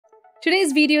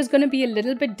Today's video is going to be a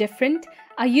little bit different.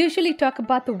 I usually talk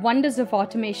about the wonders of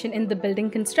automation in the building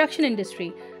construction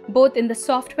industry, both in the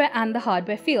software and the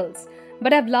hardware fields,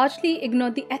 but I've largely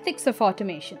ignored the ethics of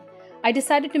automation. I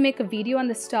decided to make a video on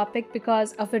this topic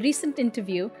because of a recent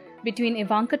interview between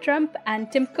Ivanka Trump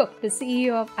and Tim Cook, the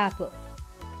CEO of Apple.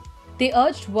 They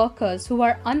urged workers who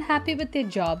are unhappy with their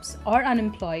jobs or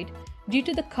unemployed due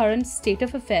to the current state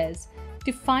of affairs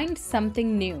to find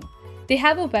something new. They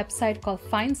have a website called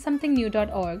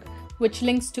findsomethingnew.org, which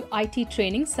links to IT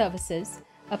training services,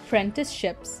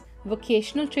 apprenticeships,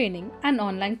 vocational training, and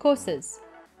online courses.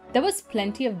 There was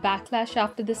plenty of backlash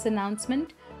after this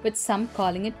announcement, with some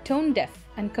calling it tone deaf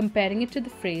and comparing it to the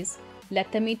phrase, "let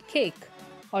them eat cake,"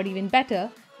 or even better,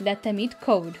 "let them eat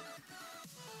code."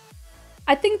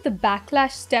 I think the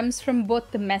backlash stems from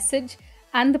both the message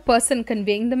and the person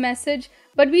conveying the message,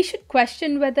 but we should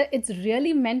question whether it's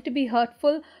really meant to be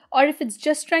hurtful or if it's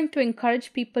just trying to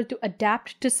encourage people to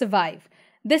adapt to survive.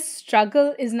 This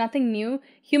struggle is nothing new.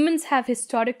 Humans have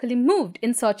historically moved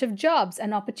in search of jobs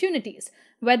and opportunities,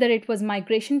 whether it was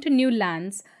migration to new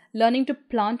lands, learning to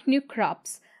plant new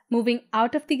crops, moving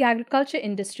out of the agriculture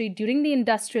industry during the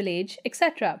industrial age,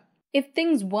 etc. If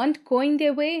things weren't going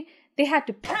their way, they had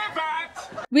to pivot.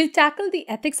 We'll tackle the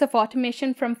ethics of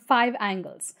automation from 5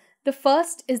 angles. The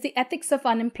first is the ethics of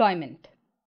unemployment.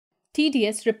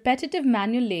 Tedious, repetitive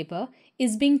manual labor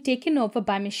is being taken over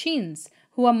by machines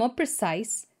who are more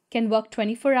precise, can work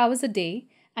 24 hours a day,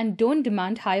 and don't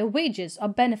demand higher wages or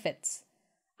benefits.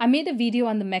 I made a video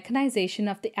on the mechanization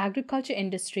of the agriculture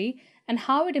industry and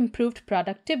how it improved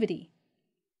productivity.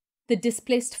 The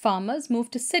displaced farmers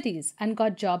moved to cities and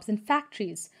got jobs in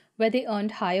factories where they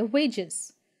earned higher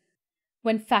wages.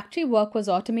 When factory work was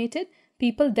automated,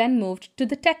 people then moved to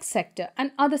the tech sector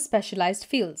and other specialized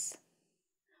fields.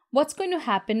 What's going to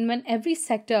happen when every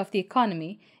sector of the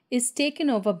economy is taken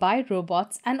over by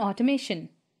robots and automation?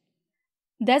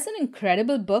 There's an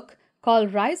incredible book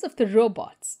called Rise of the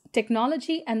Robots: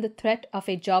 Technology and the Threat of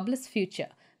a Jobless Future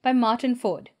by Martin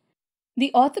Ford.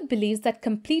 The author believes that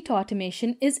complete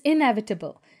automation is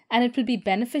inevitable, and it will be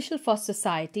beneficial for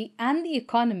society and the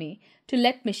economy to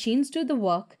let machines do the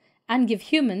work and give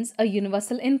humans a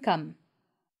universal income.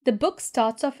 The book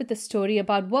starts off with a story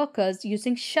about workers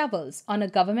using shovels on a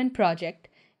government project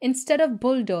instead of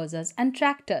bulldozers and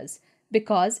tractors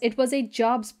because it was a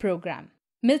jobs program.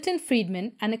 Milton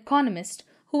Friedman, an economist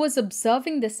who was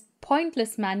observing this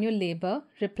pointless manual labor,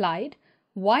 replied,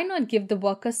 "Why not give the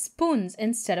workers spoons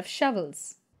instead of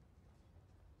shovels?"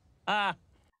 Are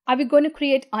we going to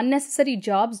create unnecessary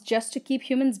jobs just to keep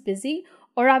humans busy?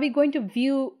 Or are we going to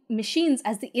view machines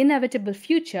as the inevitable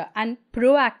future and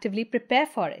proactively prepare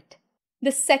for it?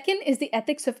 The second is the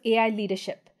ethics of AI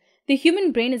leadership. The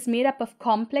human brain is made up of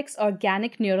complex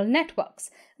organic neural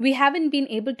networks. We haven't been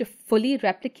able to fully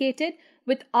replicate it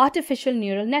with artificial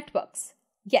neural networks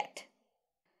yet.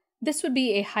 This would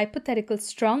be a hypothetical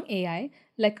strong AI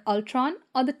like Ultron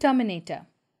or the Terminator.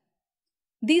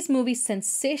 These movies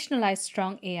sensationalize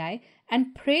strong AI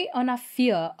and prey on our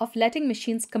fear of letting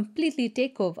machines completely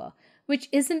take over, which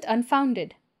isn't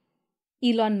unfounded.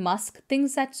 Elon Musk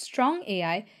thinks that strong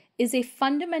AI is a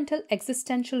fundamental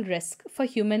existential risk for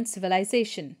human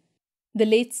civilization. The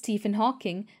late Stephen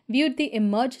Hawking viewed the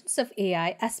emergence of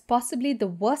AI as possibly the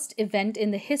worst event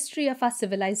in the history of our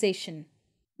civilization.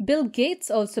 Bill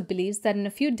Gates also believes that in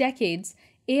a few decades,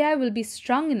 AI will be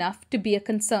strong enough to be a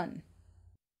concern.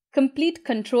 Complete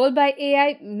control by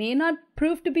AI may not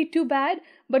prove to be too bad,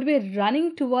 but we're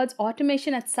running towards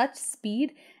automation at such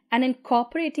speed and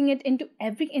incorporating it into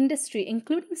every industry,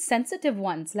 including sensitive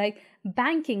ones like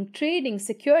banking, trading,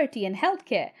 security, and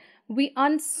healthcare. We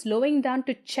aren't slowing down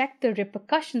to check the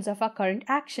repercussions of our current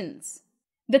actions.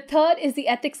 The third is the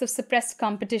ethics of suppressed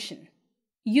competition.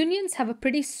 Unions have a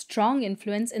pretty strong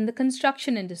influence in the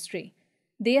construction industry.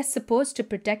 They are supposed to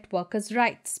protect workers'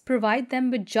 rights, provide them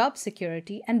with job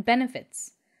security and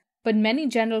benefits. But many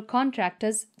general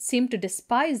contractors seem to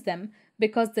despise them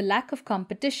because the lack of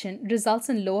competition results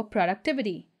in lower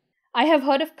productivity. I have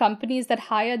heard of companies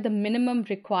that hire the minimum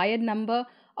required number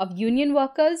of union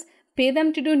workers, pay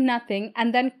them to do nothing,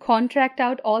 and then contract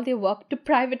out all their work to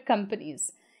private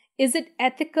companies. Is it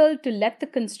ethical to let the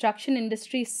construction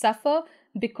industry suffer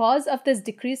because of this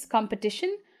decreased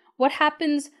competition? What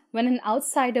happens when an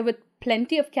outsider with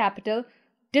plenty of capital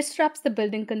disrupts the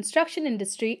building construction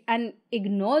industry and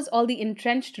ignores all the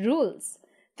entrenched rules?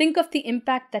 Think of the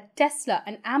impact that Tesla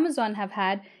and Amazon have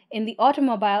had in the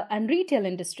automobile and retail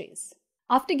industries.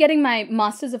 After getting my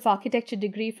Master's of Architecture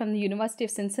degree from the University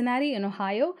of Cincinnati in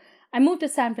Ohio, I moved to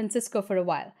San Francisco for a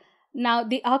while. Now,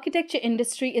 the architecture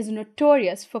industry is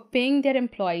notorious for paying their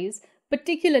employees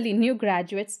particularly new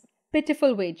graduates,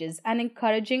 pitiful wages, and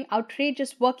encouraging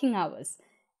outrageous working hours.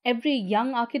 Every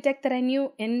young architect that I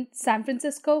knew in San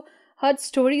Francisco heard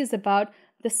stories about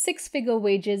the six-figure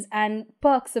wages and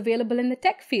perks available in the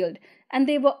tech field, and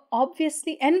they were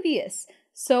obviously envious.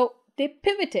 So they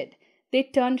pivoted. They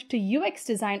turned to UX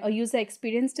design or user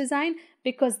experience design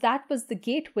because that was the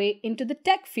gateway into the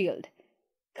tech field.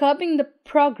 Curbing the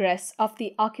progress of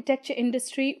the architecture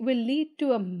industry will lead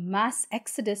to a mass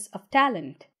exodus of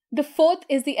talent. The fourth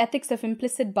is the ethics of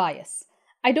implicit bias.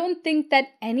 I don't think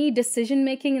that any decision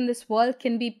making in this world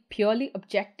can be purely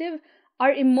objective.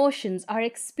 Our emotions, our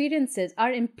experiences,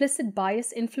 our implicit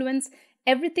bias influence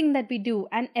everything that we do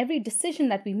and every decision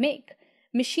that we make.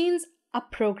 Machines are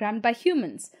programmed by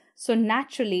humans, so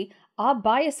naturally, our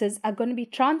biases are going to be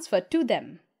transferred to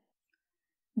them.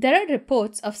 There are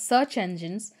reports of search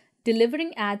engines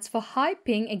delivering ads for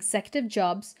high-paying executive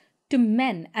jobs to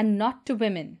men and not to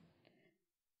women.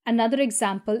 Another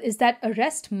example is that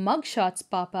arrest mugshots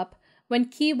pop up when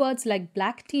keywords like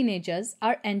black teenagers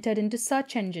are entered into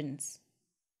search engines.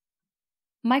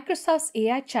 Microsoft's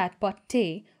AI chatbot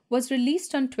Tay was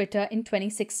released on Twitter in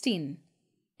 2016.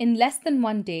 In less than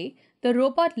one day, the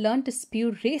robot learned to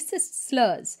spew racist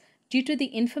slurs due to the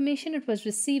information it was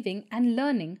receiving and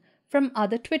learning from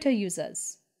other Twitter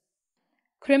users.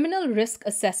 Criminal risk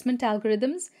assessment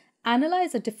algorithms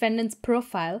analyze a defendant's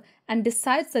profile and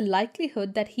decides the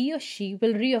likelihood that he or she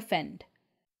will reoffend.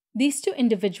 These two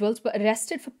individuals were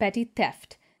arrested for petty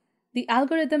theft. The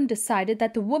algorithm decided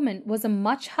that the woman was a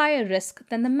much higher risk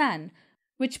than the man,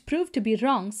 which proved to be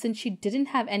wrong since she didn't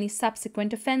have any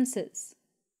subsequent offenses.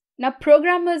 Now,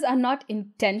 programmers are not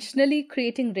intentionally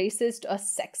creating racist or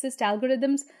sexist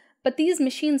algorithms, but these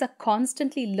machines are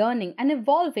constantly learning and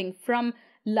evolving from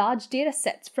large data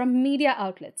sets, from media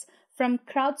outlets, from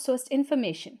crowdsourced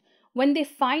information. When they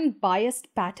find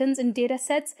biased patterns in data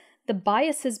sets, the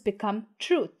biases become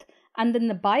truth, and then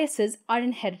the biases are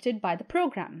inherited by the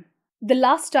program. The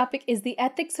last topic is the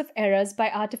ethics of errors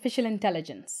by artificial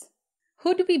intelligence.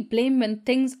 Who do we blame when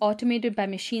things automated by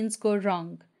machines go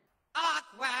wrong?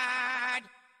 Awkward!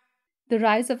 The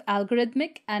rise of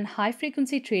algorithmic and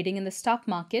high-frequency trading in the stock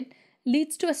market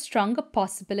leads to a stronger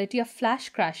possibility of flash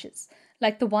crashes,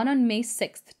 like the one on May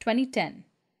 6, 2010.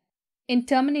 In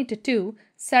Terminator 2,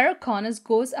 Sarah Connors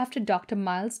goes after Dr.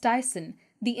 Miles Dyson,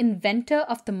 the inventor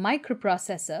of the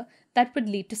microprocessor that would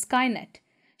lead to Skynet.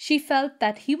 She felt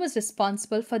that he was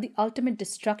responsible for the ultimate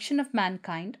destruction of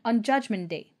mankind on Judgment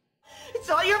Day. It's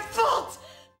all your fault!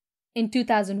 In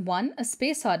 2001, A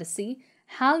Space Odyssey,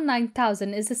 HAL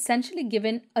 9000 is essentially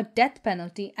given a death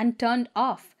penalty and turned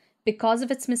off because of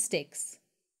its mistakes.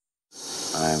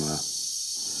 I'm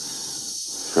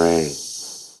afraid.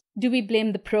 Do we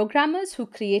blame the programmers who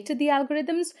created the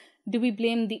algorithms? Do we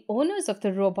blame the owners of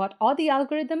the robot or the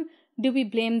algorithm? Do we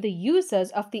blame the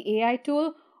users of the AI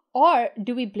tool? Or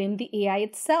do we blame the AI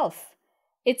itself?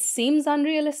 It seems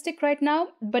unrealistic right now,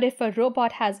 but if a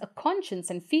robot has a conscience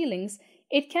and feelings,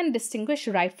 it can distinguish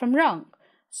right from wrong.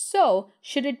 So,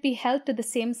 should it be held to the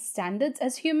same standards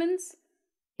as humans?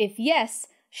 If yes,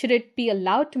 should it be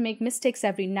allowed to make mistakes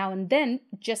every now and then,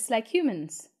 just like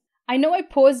humans? I know I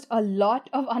posed a lot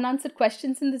of unanswered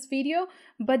questions in this video,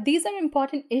 but these are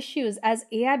important issues as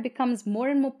AI becomes more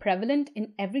and more prevalent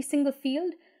in every single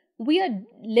field. We are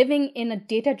living in a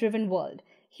data-driven world.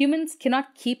 Humans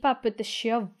cannot keep up with the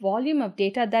sheer volume of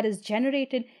data that is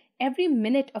generated every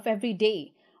minute of every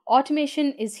day.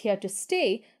 Automation is here to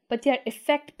stay, but their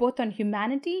effect both on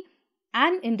humanity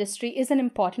and industry is an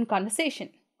important conversation.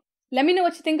 Let me know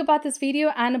what you think about this video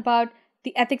and about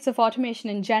the ethics of automation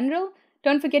in general.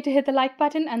 Don't forget to hit the like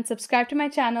button and subscribe to my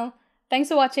channel. Thanks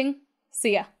for watching.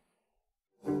 See ya.